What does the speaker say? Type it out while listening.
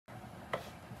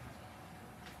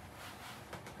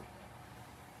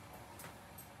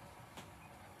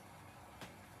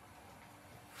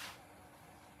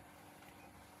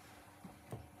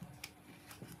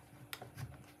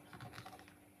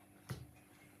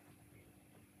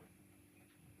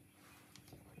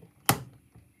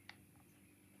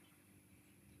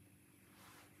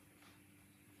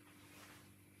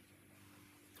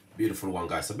beautiful one,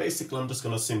 guys. So basically, I'm just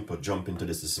gonna simple jump into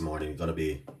this morning. It's gonna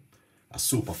be a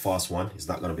super fast one. It's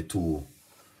not gonna be too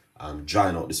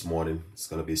drying out this morning. It's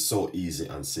gonna be so easy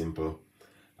and simple.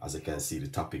 As you can see, the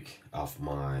topic of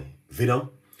my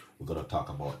video, we're gonna talk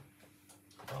about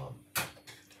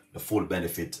the full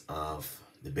benefit of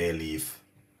the bay leaf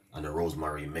and the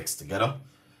rosemary mixed together.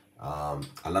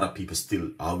 A lot of people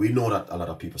still, we know that a lot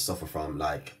of people suffer from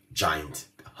like giant.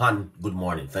 Han, good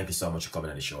morning. Thank you so much for coming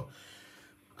on the show.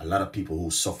 A lot of people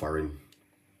who suffering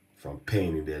from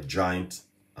pain in their joint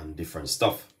and different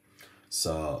stuff.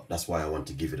 So that's why I want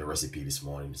to give you the recipe this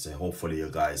morning. So hopefully you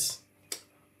guys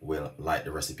will like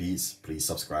the recipes. Please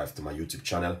subscribe to my YouTube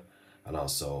channel and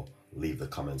also leave the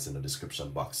comments in the description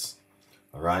box.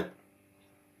 All right.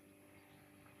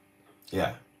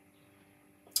 Yeah.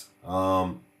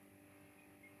 I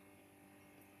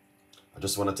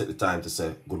just want to take the time to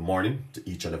say good morning to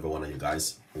each and every one of you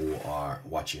guys who are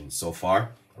watching so far.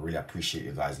 I really appreciate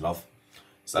you guys' love.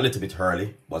 It's a little bit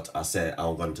early, but I say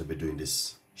I'm going to be doing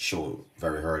this show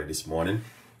very early this morning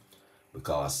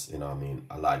because, you know what I mean,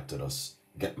 I like to just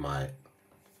get my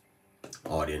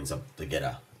audience up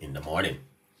together in the morning.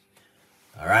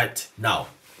 All right, now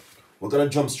we're going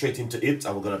to jump straight into it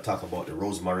and we're going to talk about the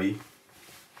rosemary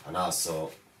and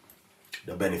also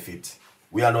the benefit.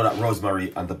 We all know that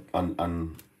rosemary and the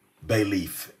bay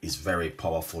leaf is very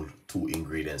powerful, two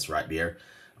ingredients right there.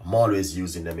 I'm always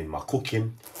using them in my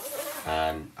cooking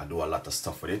and I do a lot of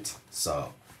stuff with it.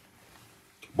 So,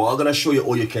 but I'm gonna show you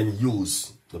how you can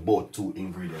use the both two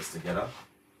ingredients together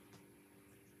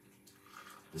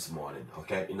this morning.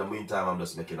 Okay. In the meantime, I'm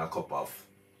just making a cup of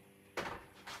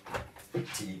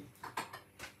tea.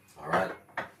 All right.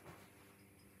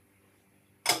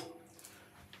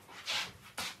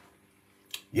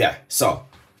 Yeah, so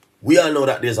we all know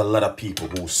that there's a lot of people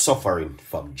who suffering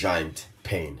from joint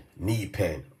pain, knee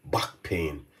pain, back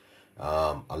pain,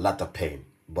 a lot of pain.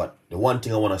 But the one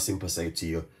thing I want to simply say to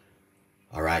you,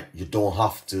 all right, you don't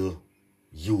have to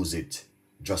use it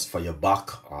just for your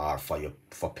back or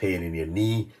for pain in your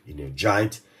knee, in your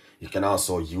joint. You can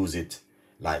also use it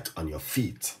like on your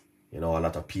feet. You know, a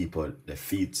lot of people, their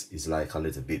feet is like a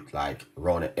little bit like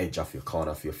around the edge of your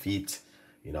corner of your feet.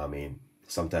 You know what I mean?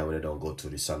 Sometimes when you don't go to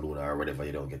the salon or whatever,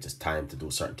 you don't get just time to do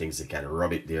certain things, you can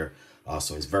rub it there.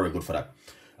 So it's very good for that.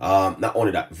 Not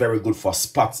only that, very good for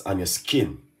spots on your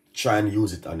skin. Try and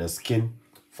use it on your skin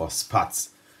for spots.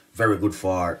 Very good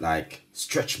for like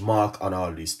stretch mark on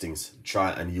all these things.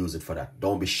 Try and use it for that.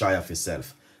 Don't be shy of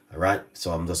yourself. All right.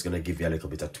 So I'm just going to give you a little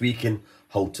bit of tweaking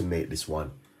how to make this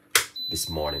one this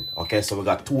morning. Okay. So we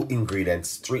got three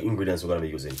ingredients we're going to be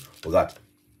using. We got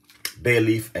bay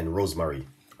leaf and rosemary.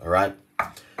 All right.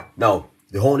 Now,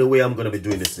 the only way I'm going to be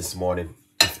doing this morning,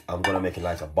 I'm going to make it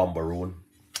like a bombaroon.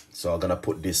 So I'm going to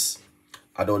put this,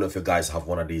 I don't know if you guys have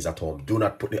one of these at home. Do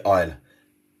not put the oil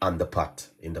on the pot,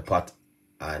 in the pot,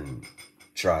 and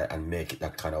try and make it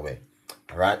that kind of way.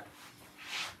 All right.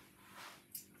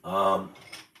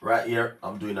 Right here,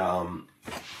 I'm doing,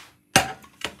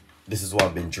 this is what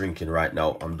I've been drinking right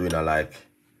now. I'm doing a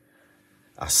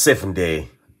 7-day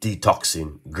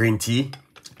detoxing green tea.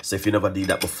 So if you never did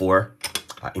that before,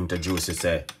 I introduce you,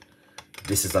 say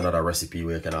this is another recipe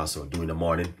where you can also do in the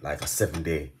morning, like a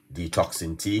 7-day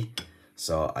detoxing tea.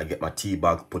 So I get my tea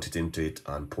bag, put it into it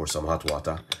and pour some hot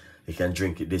water. You can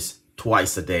drink this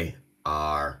twice a day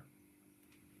or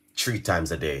 3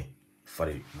 times a day for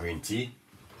the green tea.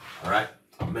 All right,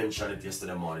 I mentioned it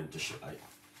yesterday morning to show,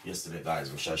 yesterday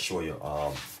guys, which I show you.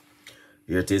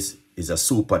 Here it is. It's a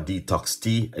super detox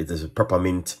tea. It is a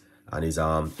peppermint and it's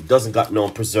it doesn't got no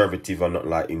preservative or nothing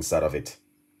like inside of it.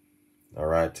 All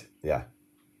right, yeah,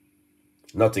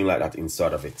 nothing like that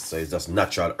inside of it. So it's just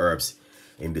natural herbs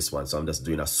in this one. So I'm just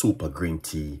doing a super green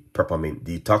tea peppermint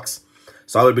detox.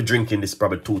 So I will be drinking this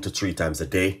probably 2 to 3 times a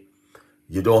day.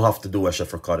 You don't have to do what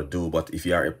Chef Ricardo do, but if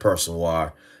you are a person who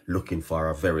are looking for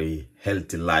a very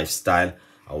healthy lifestyle,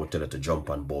 I would tell you to jump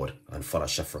on board and follow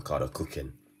Chef Ricardo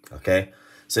cooking. Okay,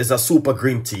 so it's a super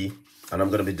green tea and I'm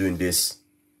going to be doing this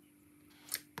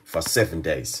for 7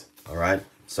 days. All right,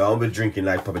 so I'll be drinking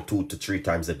like probably 2 to 3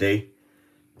 times a day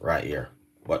right here.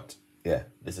 But yeah,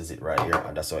 this is it right here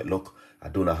and that's how it look. I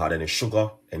do not add any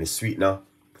sugar, any sweetener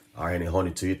or any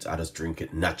honey to it. I just drink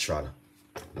it natural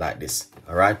like this.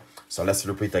 All right, so let's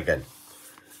repeat again.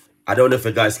 I don't know if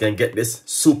you guys can get this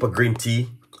super green tea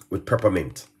with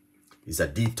peppermint. It's a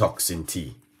detoxing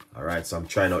tea. All right, so I'm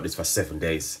trying out this for 7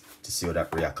 days to see how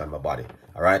that react on my body.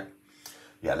 All right,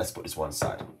 yeah, let's put this one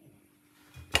side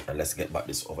and let's get back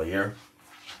this over here.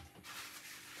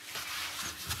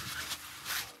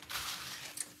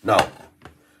 Now,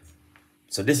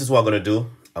 so this is what I'm gonna do.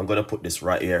 I'm gonna put this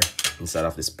right here inside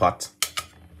of this pot.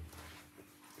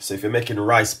 So if you're making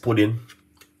rice pudding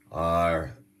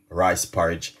or rice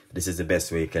porridge, this is the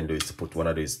best way you can do, is to put one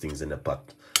of these things in the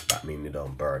pot. That means you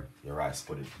don't burn your rice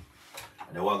pudding.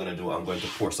 And then what I'm going to do, I'm going to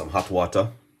pour some hot water.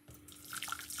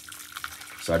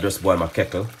 So I just boil my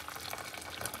kettle.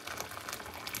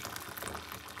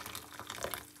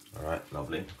 Alright,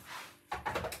 lovely.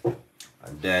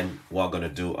 And then what I'm going to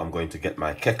do, I'm going to get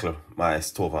my kettle, my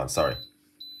stove on, sorry.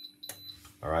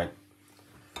 Alright.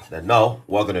 Then now,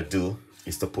 what I'm going to do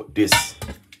is to put this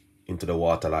into the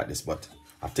water like this. But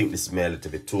I think this may a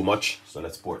little bit too much. So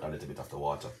let's pour a little bit of the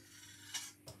water.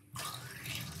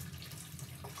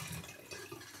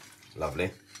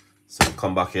 Lovely. So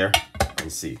come back here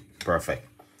and see. Perfect.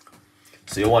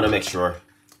 So you want to make sure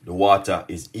the water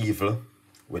is even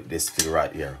with this thing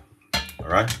right here.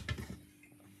 Alright?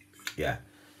 Yeah.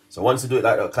 So once you do it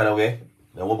like that kind of way,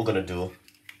 then what we're going to do,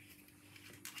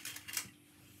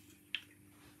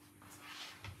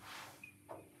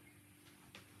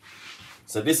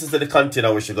 so this is the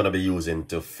container which you're going to be using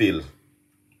to fill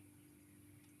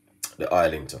the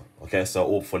oil into. Okay, so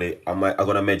hopefully I'm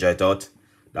going to measure it out.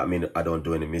 That means I don't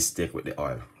do any mistake with the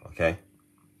oil. Okay,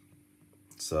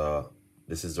 so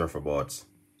this is rough about.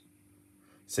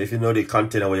 So if you know the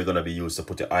container where you're going to be used to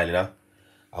put the oil in,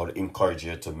 I would encourage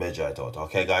you to measure it out.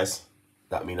 Okay, guys?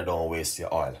 That means I don't waste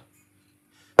your oil.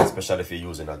 Especially if you're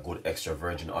using a good extra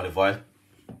virgin olive oil.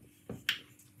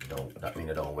 That means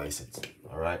I don't waste it.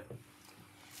 Alright?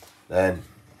 Then,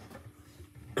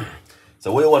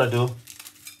 so what you want to do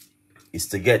is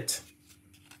to get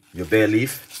your bay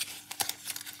leaf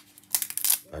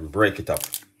and break it up.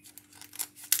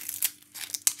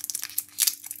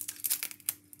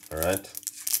 Alright?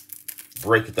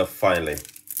 Break it up finely.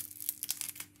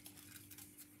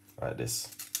 Like this.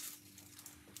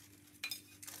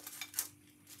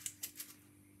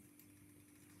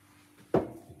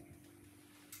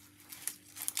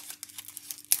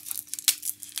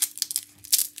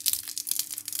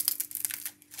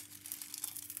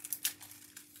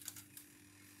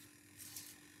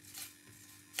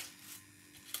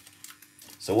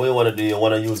 So what you want to do, you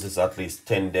want to use this at least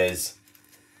 10 days.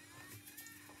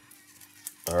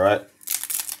 Alright?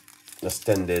 Just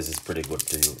 10 days is pretty good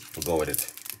to go with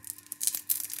it.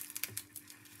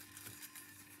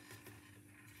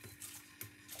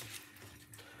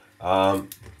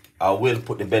 I will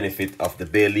put the benefit of the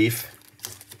bay leaf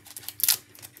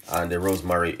and the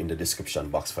rosemary in the description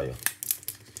box for you.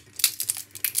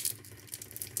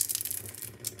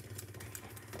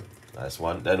 Nice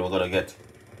one. Then we're gonna get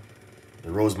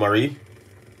the rosemary.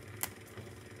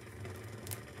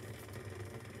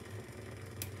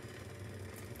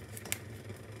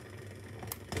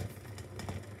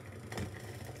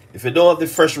 If you don't have the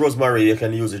fresh rosemary, you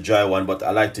can use a dry one, but I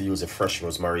like to use a fresh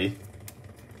rosemary.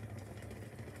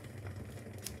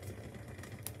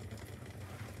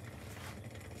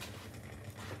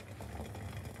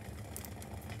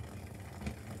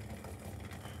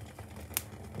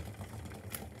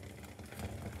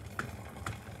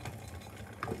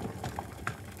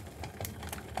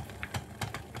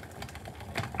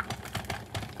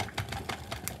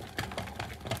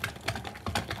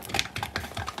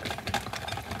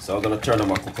 So I'm going to turn on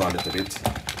my cooker a little bit.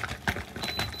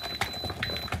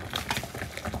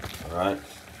 Alright,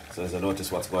 so as you notice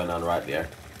what's going on right there,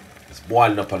 it's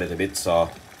boiling up a little bit, so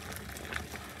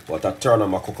but I turn on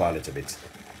my cooker a little bit.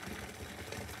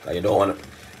 You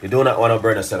do not want to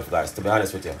burn yourself, guys, to be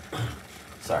honest with you.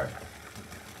 Sorry.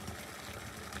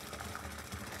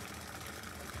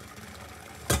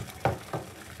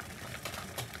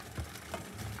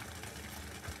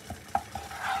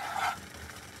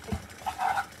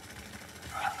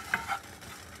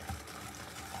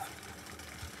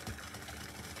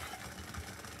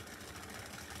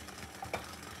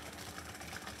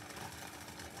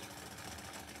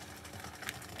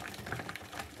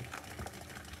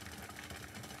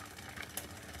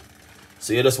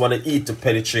 So you just want the heat to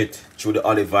penetrate through the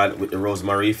olive oil with the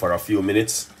rosemary for a few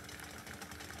minutes.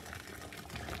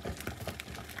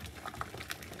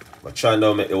 But try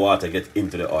not to make the water get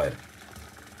into the oil.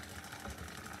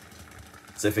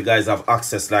 So if you guys have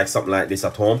access like something like this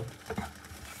at home,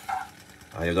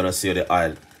 and you're gonna see the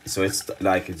oil. So it's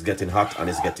like it's getting hot and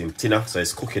it's getting thinner, so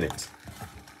it's cooking it.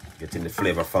 Getting the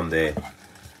flavor from the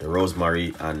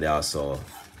rosemary and also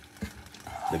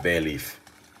the bay leaf.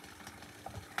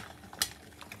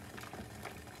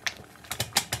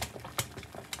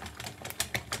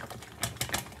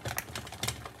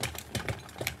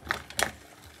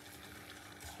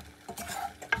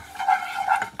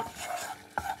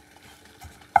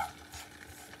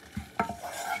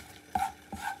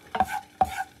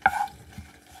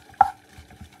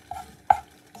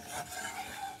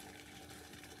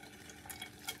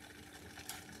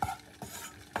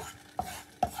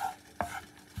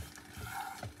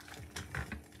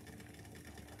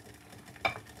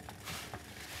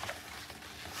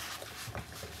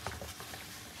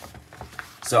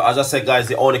 So as I said, guys,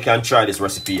 you only can try this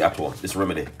recipe at home, this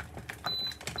remedy.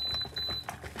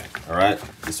 All right,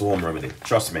 this home remedy,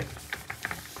 trust me.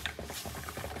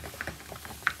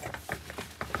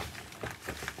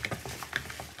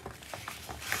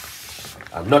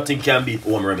 And nothing can beat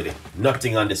home remedy.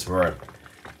 Nothing on this world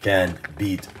can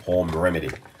beat home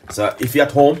remedy. So if you're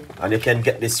at home and you can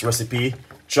get this recipe,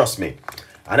 trust me.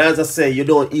 And as I say, you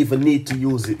don't even need to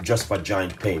use it just for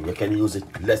joint pain. You can use it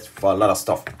less for a lot of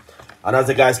stuff. And as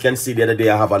you guys can see, the other day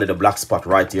I have a little black spot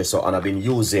right here. So, and I've been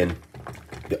using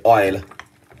the oil,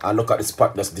 and look at the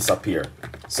spot just disappear.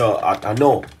 So I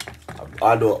know,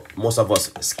 although most of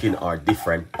us skin are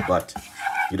different, but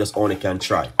you just only can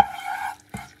try.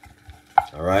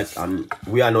 All right, and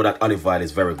we all know that olive oil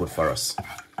is very good for us.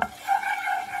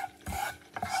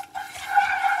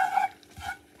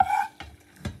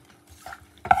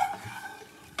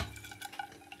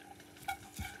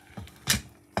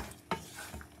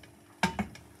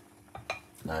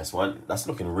 Nice one. That's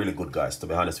looking really good, guys, to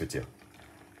be honest with you.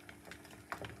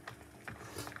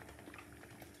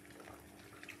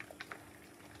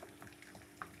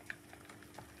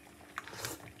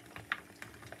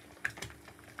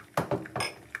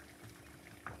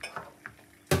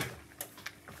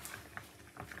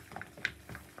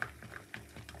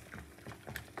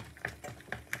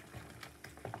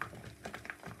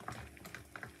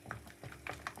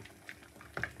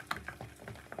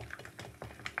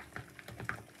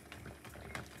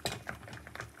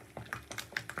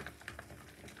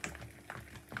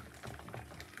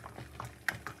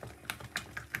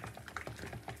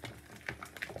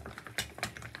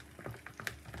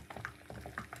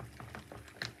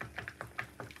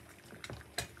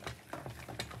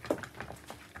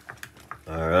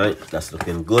 All right, that's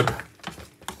looking good.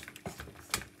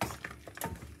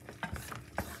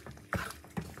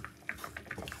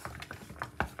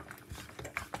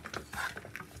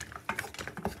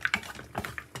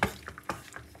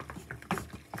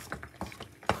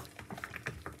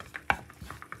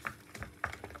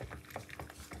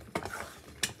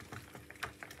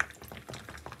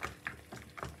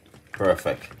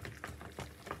 Perfect.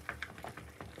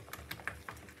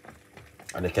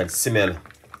 And you can smell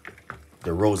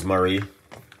the rosemary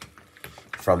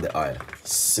from the oil.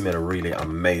 Smell really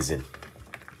amazing.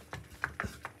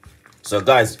 So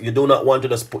guys, you do not want to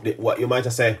just put the, what you might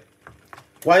say,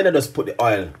 why not just put the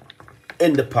oil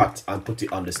in the pot and put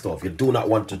it on the stove? You do not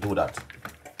want to do that,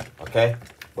 okay?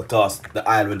 Because the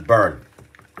oil will burn.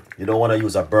 You don't want to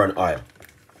use a burn oil.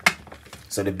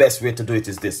 So the best way to do it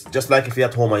is this. Just like if you're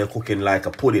at home and you're cooking like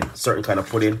a pudding, certain kind of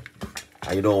pudding,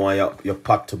 and you don't want your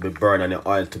pot to be burned and your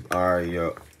oil to, or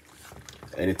your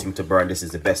anything to burn, this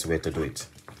is the best way to do it.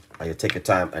 And you take your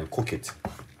time and cook it.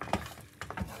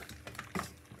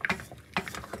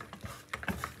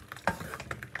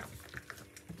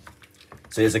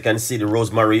 So as you can see, the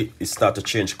rosemary is start to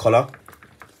change color.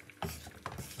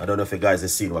 I don't know if you guys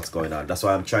have seen what's going on. That's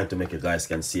why I'm trying to make you guys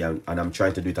can see, and I'm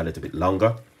trying to do it a little bit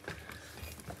longer.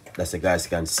 That's so you guys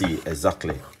can see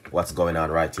exactly what's going on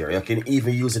right here. You can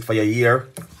even use it for your ear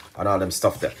and all them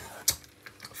stuff there.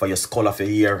 For your skull of your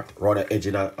ear, around the edge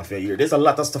of your ear. There's a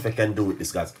lot of stuff you can do with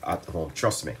this, guys, at home.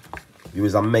 Trust me. It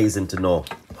was amazing to know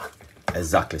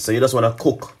exactly. So you just want to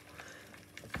cook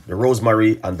the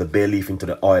rosemary and the bay leaf into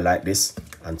the oil like this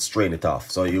and strain it off.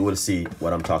 So you will see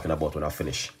what I'm talking about when I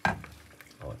finish.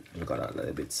 Oh, look at that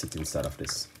little bit sit inside of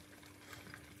this.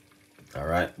 All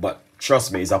right, but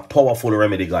trust me, it's a powerful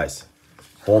remedy, guys.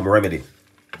 Home remedy.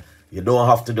 You don't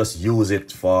have to just use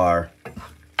it for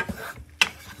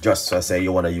just so say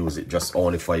you want to use it just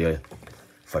only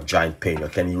for joint pain. You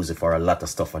can use it for a lot of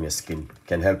stuff on your skin.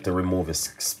 Can help to remove your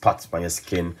spots on your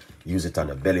skin. Use it on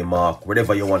your belly mark,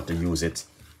 whatever you want to use it.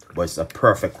 But it's a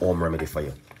perfect home remedy for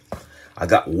you. I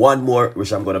got one more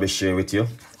which I'm going to be sharing with you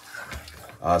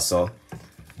also,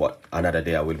 but another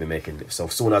day I will be making this. So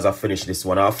as soon as I finish this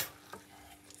one off,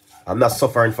 I'm not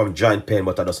suffering from joint pain,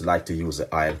 but I just like to use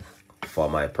the oil for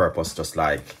my purpose, just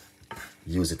like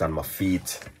use it on my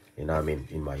feet, you know what I mean,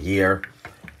 in my ear,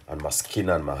 on my skin,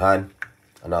 and my hand,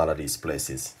 and all of these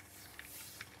places.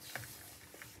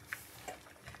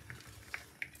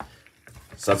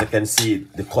 So as you can see,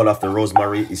 the color of the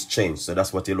rosemary is changed, so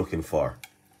that's what you're looking for.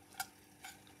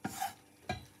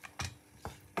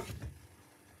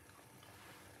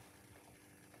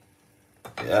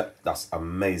 Yeah, that's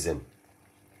amazing.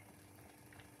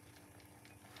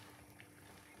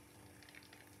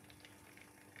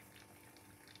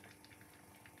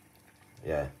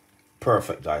 Yeah,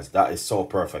 perfect, guys. That is so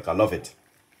perfect. I love it.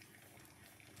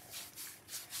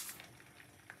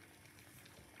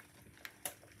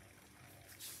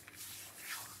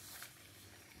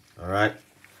 All right.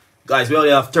 Guys, we only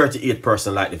have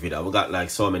 38% like the video. We got like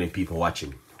so many people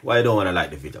watching. Why you don't want to like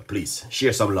the video? Please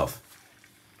share some love.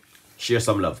 Share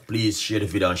some love. Please share the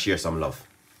video and share some love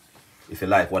if you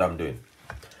like what I'm doing.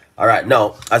 All right,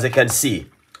 now as you can see,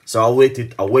 so I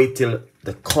wait till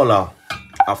the color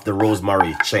of the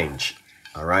rosemary change.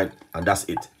 All right, and that's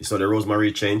it. You saw the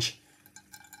rosemary change,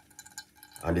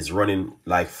 and it's running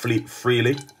like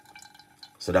freely.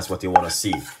 So that's what you want to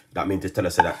see. That means to tell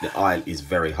us that the oil is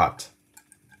very hot.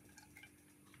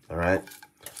 All right.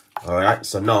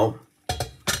 So now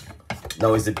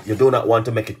is it, you do not want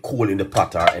to make it cool in the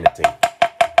pot or anything.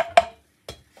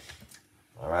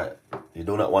 All right. You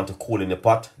do not want to cool in the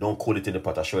pot. Don't cool it in the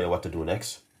pot. I'll show you what to do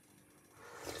next.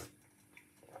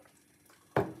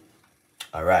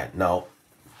 All right. Now,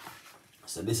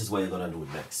 so this is what you're gonna do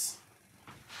next.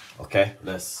 Okay.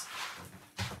 Let's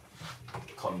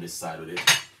come this side with it.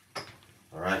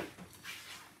 All right.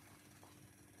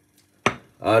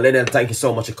 Lennon, thank you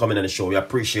so much for coming on the show. We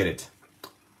appreciate it.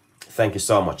 Thank you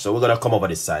so much. So we're gonna come over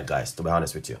this side, guys, to be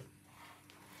honest with you.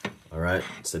 All right.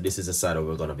 So this is the side that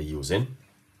we're gonna be using.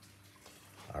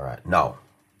 All right. Now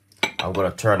I'm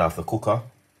gonna turn off the cooker.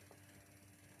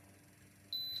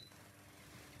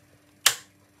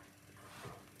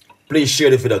 Please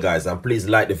share the video, guys, and please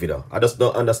like the video. I just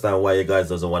don't understand why you guys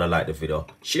doesn't want to like the video.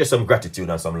 Share some gratitude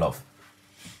and some love.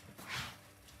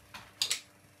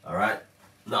 All right.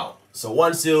 Now, so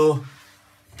once you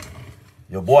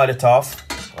boil it off,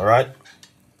 all right.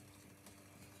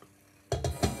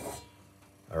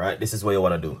 All right. This is what you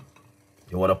want to do.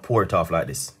 You want to pour it off like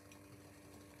this.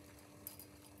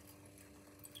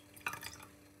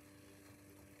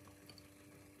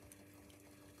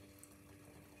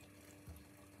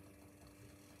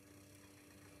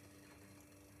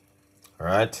 All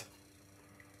right.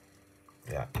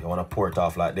 Yeah, you want to pour it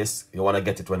off like this. You want to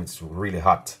get it when it's really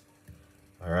hot.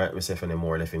 All right, we see if any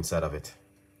more left inside of it.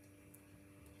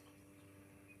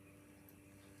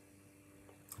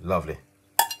 Lovely.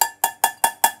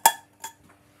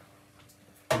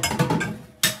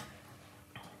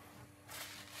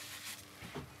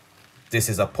 This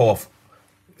is a puff.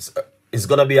 It's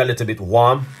gonna be a little bit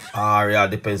warm. Yeah,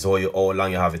 depends how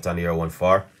long you have it on your own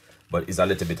for, but it's a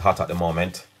little bit hot at the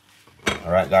moment.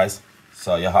 All right, guys.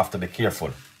 So you have to be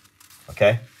careful.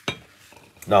 Okay.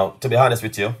 Now, to be honest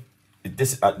with you,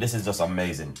 this is just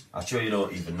amazing. I'm sure you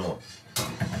don't even know.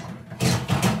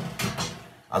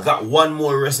 I got one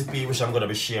more recipe which I'm gonna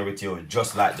be sharing with you,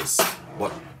 just like this.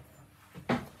 But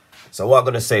so what I'm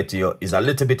gonna say to you is a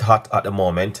little bit hot at the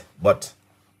moment, but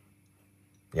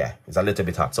yeah, it's a little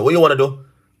bit hot. So what you want to do?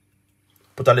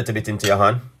 Put a little bit into your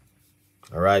hand.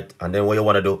 All right, and then what you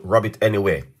want to do? Rub it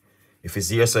anyway. If it's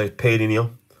here, so it's paining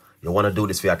you, you want to do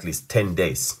this for at least 10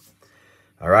 days.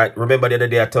 All right. Remember the other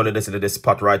day I told you this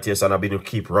spot right here, so I've been to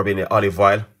keep rubbing the olive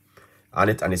oil on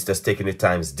it, and it's just taking the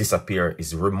time to disappear.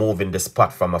 It's removing the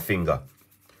spot from my finger.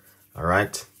 All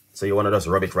right. So you want to just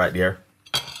rub it right there.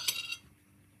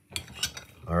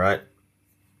 All right.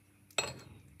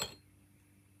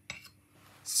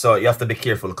 So you have to be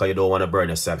careful because you don't want to burn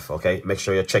yourself. Okay. Make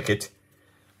sure you check it.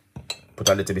 Put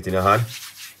a little bit in your hand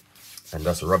and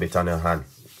just rub it on your hand.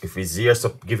 If it's here,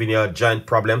 so giving you a joint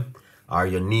problem or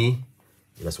your knee,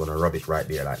 you just want to rub it right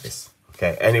there like this.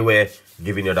 Okay. Anyway,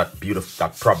 giving you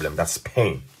that problem, that's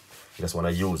pain. You just want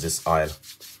to use this oil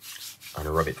and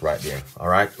rub it right there. All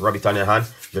right. Rub it on your hand.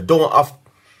 You don't have,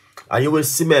 and you will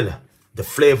smell the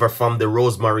flavor from the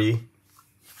rosemary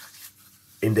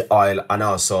in the oil, and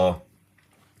also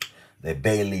the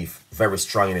bay leaf very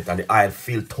strong in it, and the oil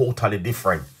feel totally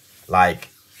different. Like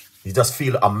you just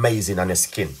feel amazing on your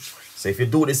skin. So if you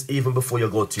do this even before you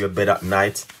go to your bed at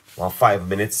night, 5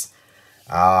 minutes,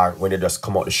 or when you just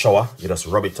come out the shower, you just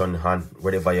rub it on your hand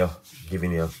wherever you're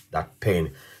giving you that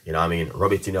pain. You know what I mean?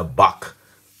 Rub it in your back.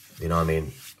 You know what I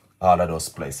mean? All of those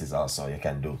places also you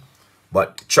can do.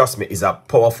 But trust me, it's a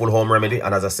powerful home remedy.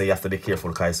 And as I say, you have to be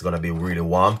careful because it's going to be really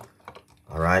warm.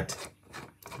 All right.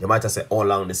 You might have said how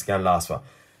long this can last for.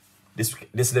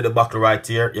 This little bottle right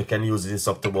here, you can use this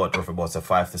up to about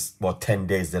 5 to about 10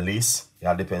 days the least.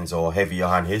 Yeah, depends how heavy your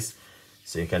hand is.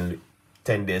 So you can,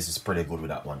 10 days is pretty good with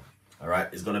that one. All right.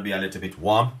 It's going to be a little bit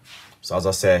warm. So as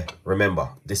I say, remember,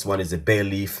 this one is the bay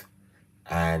leaf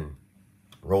and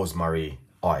rosemary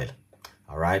oil.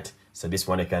 All right. So this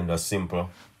one you can just simple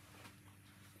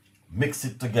mix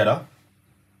it together,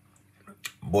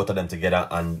 both of them together,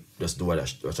 and just do what I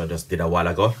just did a while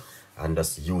ago, and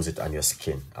just use it on your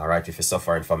skin. All right. If you're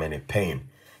suffering from any pain,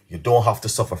 you don't have to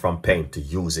suffer from pain to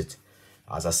use it.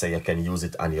 As I say, you can use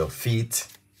it on your feet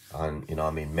and, you know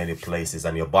what I mean, many places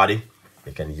on your body.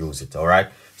 You can use it. All right.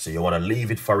 So you want to leave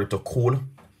it for it to cool,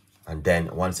 and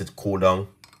then once it cool down,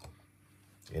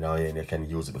 You know, and you can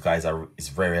use it because it's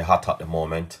very hot at the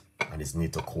moment and it's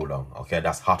need to cool down. Okay,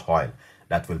 that's hot oil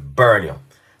that will burn you.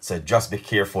 So just be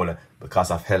careful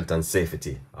because of health and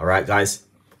safety. All right, guys.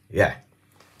 Yeah.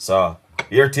 So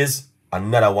here it is,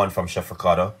 another one from Chef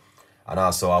Ricardo, and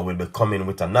also I will be coming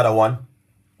with another one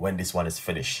when this one is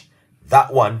finished.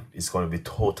 That one is going to be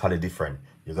totally different.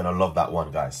 You're gonna love that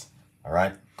one, guys. All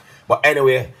right. But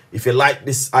anyway, if you like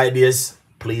these ideas,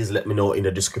 please let me know in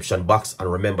the description box,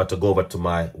 and remember to go over to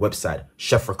my website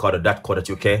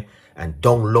chefricardo.co.uk and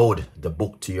download the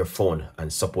book to your phone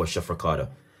and support Chef Ricardo.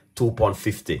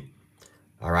 £2.50.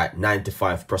 All right,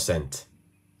 95%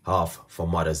 off for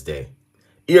Mother's Day.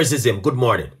 Here's him. Good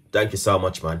morning. Thank you so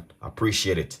much, man. I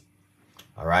appreciate it.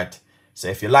 All right. So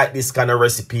if you like this kind of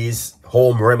recipes,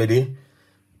 home remedy,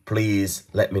 please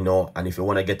let me know. And if you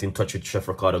want to get in touch with Chef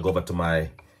Ricardo, go over to my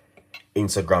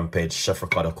Instagram page, Chef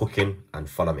Ricardo Cooking, and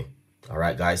follow me. All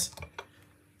right, guys.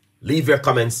 Leave your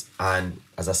comments, and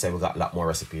as I said, we got a lot more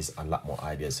recipes and a lot more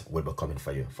ideas will be coming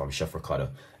for you from Chef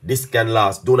Ricardo. This can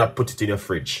last. Do not put it in your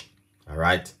fridge. All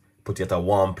right, put it at a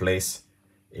warm place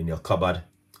in your cupboard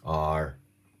or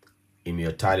in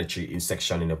your toiletry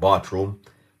section in the bathroom.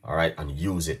 All right, and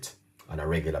use it on a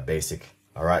regular basis.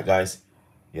 All right, guys.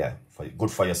 Yeah, good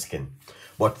for your skin.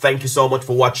 But thank you so much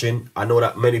for watching. I know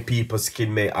that many people's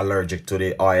skin may allergic to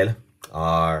the oil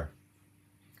or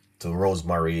to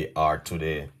rosemary or to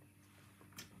the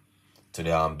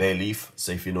bay leaf.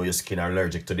 So if you know your skin are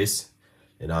allergic to this,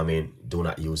 you know what I mean, do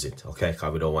not use it, okay?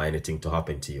 Because we don't want anything to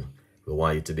happen to you. We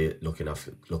want you to be looking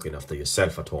after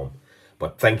yourself at home.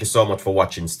 But thank you so much for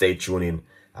watching. Stay tuned in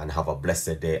and have a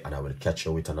blessed day, and I will catch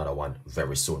you with another one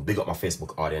very soon. Big up my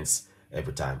Facebook audience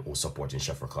every time who's supporting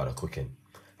Chef Ricardo Cooking.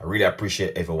 I really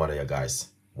appreciate every one of you guys,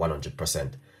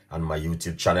 100%. And my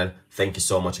YouTube channel, thank you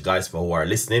so much, guys, for who are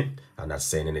listening and not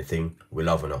saying anything. We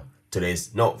love you.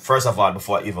 First of all,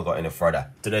 before I even go any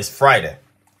further, today's Friday.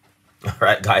 All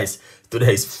right, guys,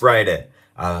 today's Friday.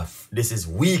 This is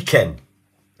weekend,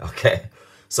 okay?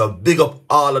 So big up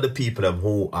all of the people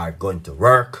who are going to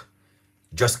work,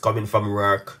 just coming from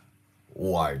work,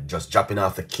 who are just dropping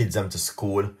off the kids to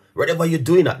school, whatever you're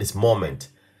doing at this moment,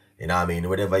 you know what I mean,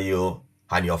 whatever you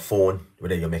on your phone,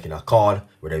 whether you're making a call,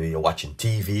 whether you're watching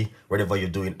TV, whatever you're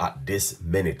doing at this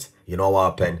minute, you know what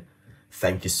happened?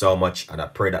 Thank you so much, and I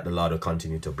pray that the Lord will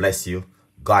continue to bless you,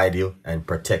 guide you, and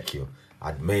protect you.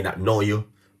 I may not know you,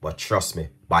 but trust me,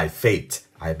 by faith,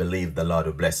 I believe the Lord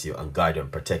will bless you and guide you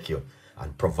and protect you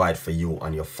and provide for you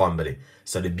and your family.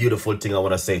 So the beautiful thing I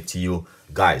want to say to you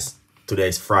guys, today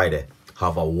is Friday.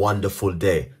 Have a wonderful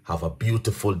day. Have a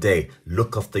beautiful day.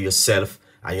 Look after yourself,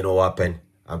 and you know what happened?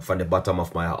 And from the bottom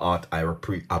of my heart, I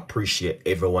appreciate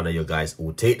every one of you guys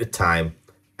who take the time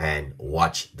and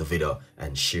watch the video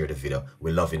and share the video.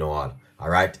 We love you all. All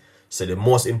right. So the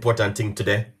most important thing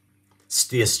today,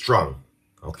 stay strong.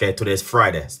 Okay. Today's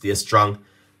Friday. Stay strong.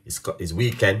 It's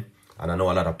weekend. And I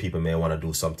know a lot of people may want to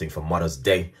do something for Mother's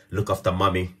Day. Look after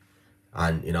mommy.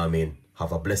 And you know what I mean?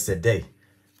 Have a blessed day.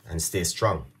 And stay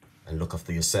strong. And look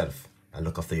after yourself. And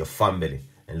look after your family.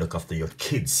 And look after your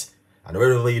kids. And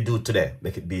whatever you do today,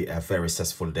 make it be a very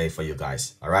successful day for you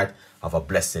guys. All right? Have a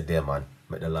blessed day, man.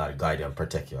 May the Lord guide you and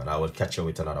protect you. And I will catch you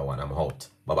with another one. I'm out.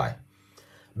 Bye-bye.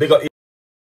 Big up.